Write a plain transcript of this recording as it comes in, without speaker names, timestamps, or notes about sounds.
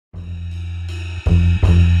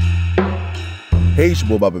Hey, it's your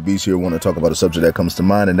boy Bobby Beast here. I want to talk about a subject that comes to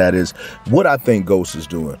mind, and that is what I think Ghost is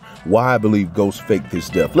doing. Why I believe Ghost faked his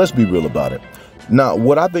death. Let's be real about it. Now,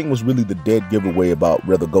 what I think was really the dead giveaway about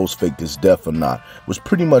whether Ghost faked his death or not was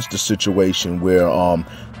pretty much the situation where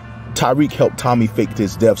Tariq helped Tommy fake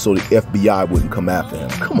his death so the FBI wouldn't come after him.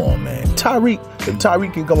 Come on, man. If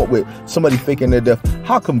Tariq can come up with somebody faking their death,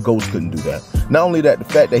 how come Ghost couldn't do that? Not only that, the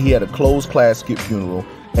fact that he had a closed casket funeral,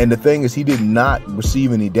 and the thing is, he did not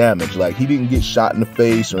receive any damage. Like, he didn't get shot in the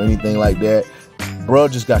face or anything like that. Bro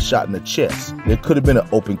just got shot in the chest. There could have been an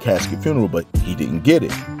open casket funeral, but he didn't get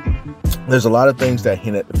it. There's a lot of things that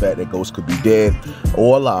hint at the fact that Ghost could be dead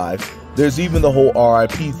or alive. There's even the whole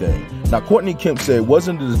RIP thing. Now, Courtney Kemp said it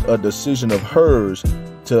wasn't a decision of hers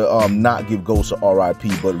to not give Ghost a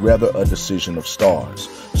RIP, but rather a decision of Starz.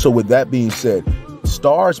 So with that being said,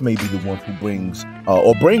 Starz may be the one who brings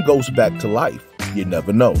or bring Ghost back to life. You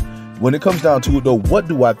never know. When it comes down to it, though, what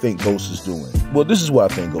do I think Ghost is doing? Well, this is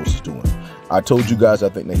what I think Ghost is doing. I told you guys I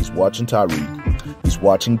think that he's watching Tariq, he's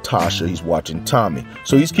watching Tasha, he's watching Tommy.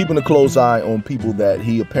 So he's keeping a close eye on people that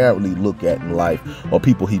he apparently look at in life or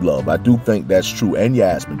people he loves. I do think that's true. And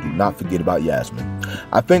Yasmin, do not forget about Yasmin.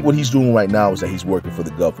 I think what he's doing right now is that he's working for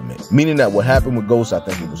the government. Meaning that what happened with Ghost, I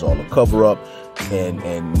think it was all a cover-up. And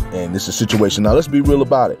it's a situation. Now, let's be real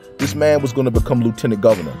about it. This man was going to become lieutenant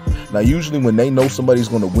governor. Now, usually when they know somebody's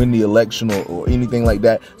going to win the election or anything like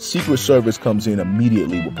that, Secret Service comes in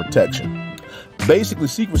immediately with protection. Basically,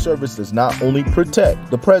 Secret Service does not only protect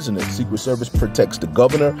the president. Secret Service protects the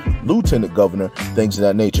governor, lieutenant governor, things of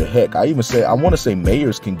that nature. Heck, I want to say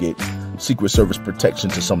mayors can get Secret Service protection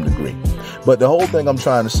to some degree. But the whole thing I'm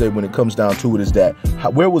trying to say when it comes down to it is that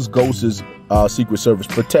where was Ghost's Secret Service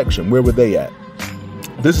protection? Where were they at?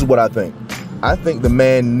 This is what I think. I think the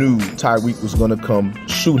man knew Tariq was going to come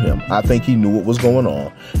shoot him. I think he knew what was going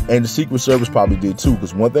on. And the Secret Service probably did too.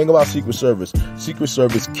 Because one thing about Secret Service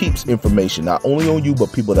keeps information, not only on you,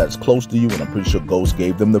 but people that's close to you. And I'm pretty sure Ghost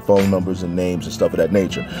gave them the phone numbers and names and stuff of that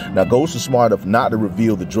nature. Now, Ghost is smart enough not to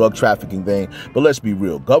reveal the drug trafficking thing. But let's be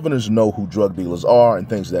real. Governors know who drug dealers are and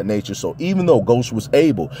things of that nature. So even though Ghost was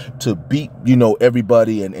able to beat,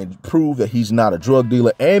 everybody and prove that he's not a drug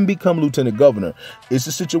dealer and become lieutenant governor, it's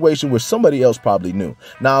a situation where somebody else probably knew.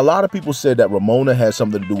 Now, a lot of people said that Ramona had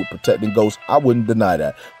something to do with protecting Ghost. I wouldn't deny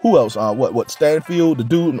that. Who else? What Stanfield, the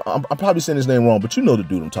dude, I'm probably saying his name wrong, but you know the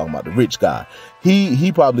dude I'm talking about, the rich guy.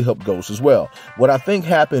 He probably helped Ghost as well. What I think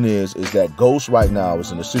happened is that Ghost right now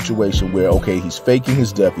is in a situation where, okay, he's faking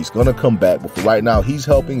his death. He's going to come back, but for right now, he's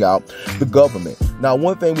helping out the government. Now,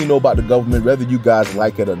 one thing we know about the government, whether you guys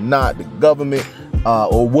like it or not, the government,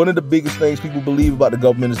 or one of the biggest things people believe about the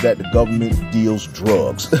government is that the government deals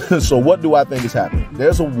drugs. So what do I think is happening?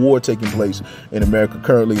 There's a war taking place in America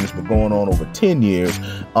currently, and it's been going on over 10 years.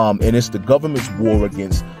 And it's the government's war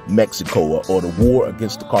against Mexico or the war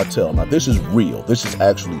against the cartel. Now, this is real. This is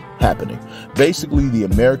actually happening. Basically, the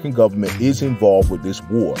American government is involved with this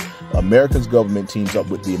war. America's government teams up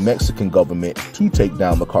with the Mexican government to take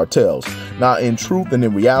down the cartels. Now, in truth and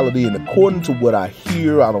in reality, and according to what I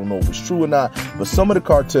hear, I don't know if it's true or not, but some of the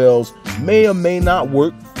cartels may or may not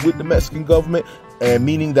work with the Mexican government, and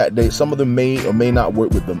meaning that some of them may or may not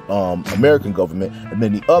work with the American government, and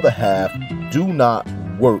then the other half do not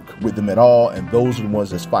work with them at all, and those are the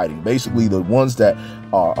ones that's fighting. Basically, the ones that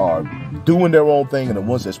are doing their own thing and the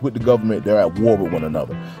ones that's with the government, they're at war with one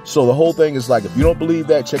another. So the whole thing is like, if you don't believe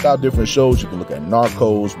that, check out different shows. You can look at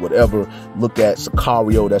Narcos, whatever. Look at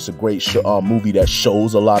Sicario. That's a great movie that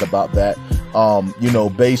shows a lot about that.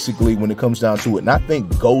 Basically, when it comes down to it, and I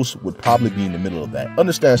think Ghost would probably be in the middle of that.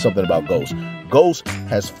 Understand something about Ghost. Ghost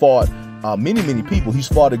has fought many people. He's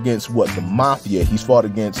fought against the mafia. He's fought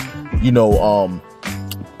against,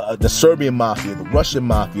 the Serbian mafia, the Russian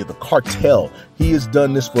mafia, the cartel. He has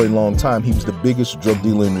done this for a long time. He was the biggest drug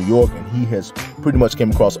dealer in New York, and he has pretty much came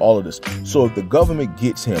across all of this. So if the government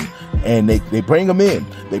gets him and they bring him in,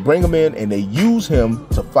 and they use him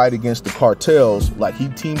to fight against the cartels, like he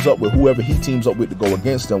teams up with whoever he teams up with to go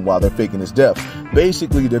against them while they're faking his death.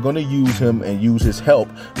 Basically, they're going to use him and use his help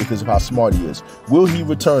because of how smart he is. Will he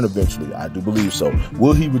return eventually? I do believe so.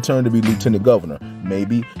 Will he return to be lieutenant governor?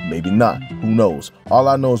 Maybe, maybe not. Who knows? All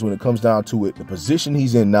I know is when it comes down to it, the position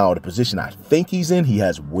he's in now, the position I think he's in, he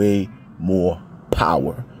has way more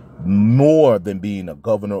power, more than being a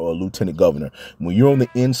governor or a lieutenant governor. When you're on the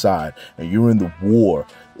inside and you're in the war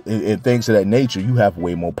and things of that nature, you have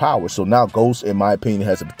way more power. So now Ghost, in my opinion,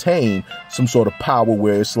 has obtained some sort of power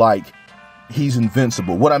where it's like he's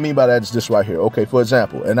invincible. What I mean by that is this right here. Okay, for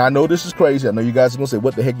example, and I know this is crazy. I know you guys are going to say,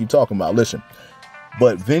 what the heck are you talking about? Listen,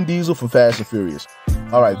 but Vin Diesel from Fast and Furious,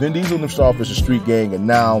 All right, Vin Diesel and them started off as a street gang, and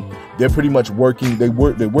now they're pretty much working. They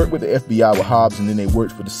work with the FBI with Hobbs, and then they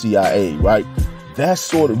worked for the CIA, right? That's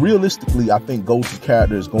sort of realistically, I think Ghost's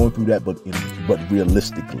character is going through that, but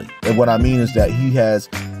realistically. And what I mean is that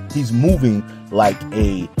he's moving like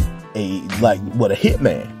a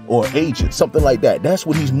hitman or agent, something like that. That's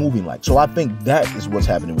what he's moving like. So I think that is what's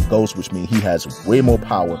happening with Ghost, which means he has way more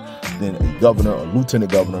power than a governor, a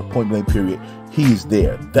lieutenant governor, point blank period. He is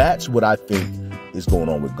there. That's what I think is going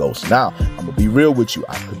on with Ghost. Now, I'm gonna be real with you.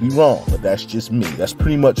 I could be wrong, but that's just me. That's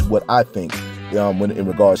pretty much what I think when in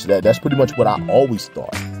regards to that. That's pretty much what I always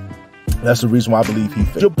thought. That's the reason why I believe he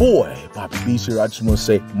fit. Your boy, Bobby Beast here. I just want to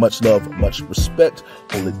say much love, much respect.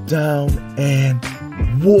 Hold it down and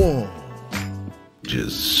whoa.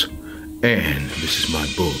 And this is my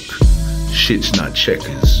book. Shit's not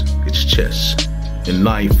checkers, it's chess. In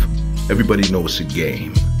life, everybody knows it's a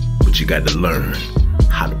game, but you got to learn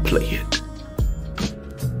how to play it.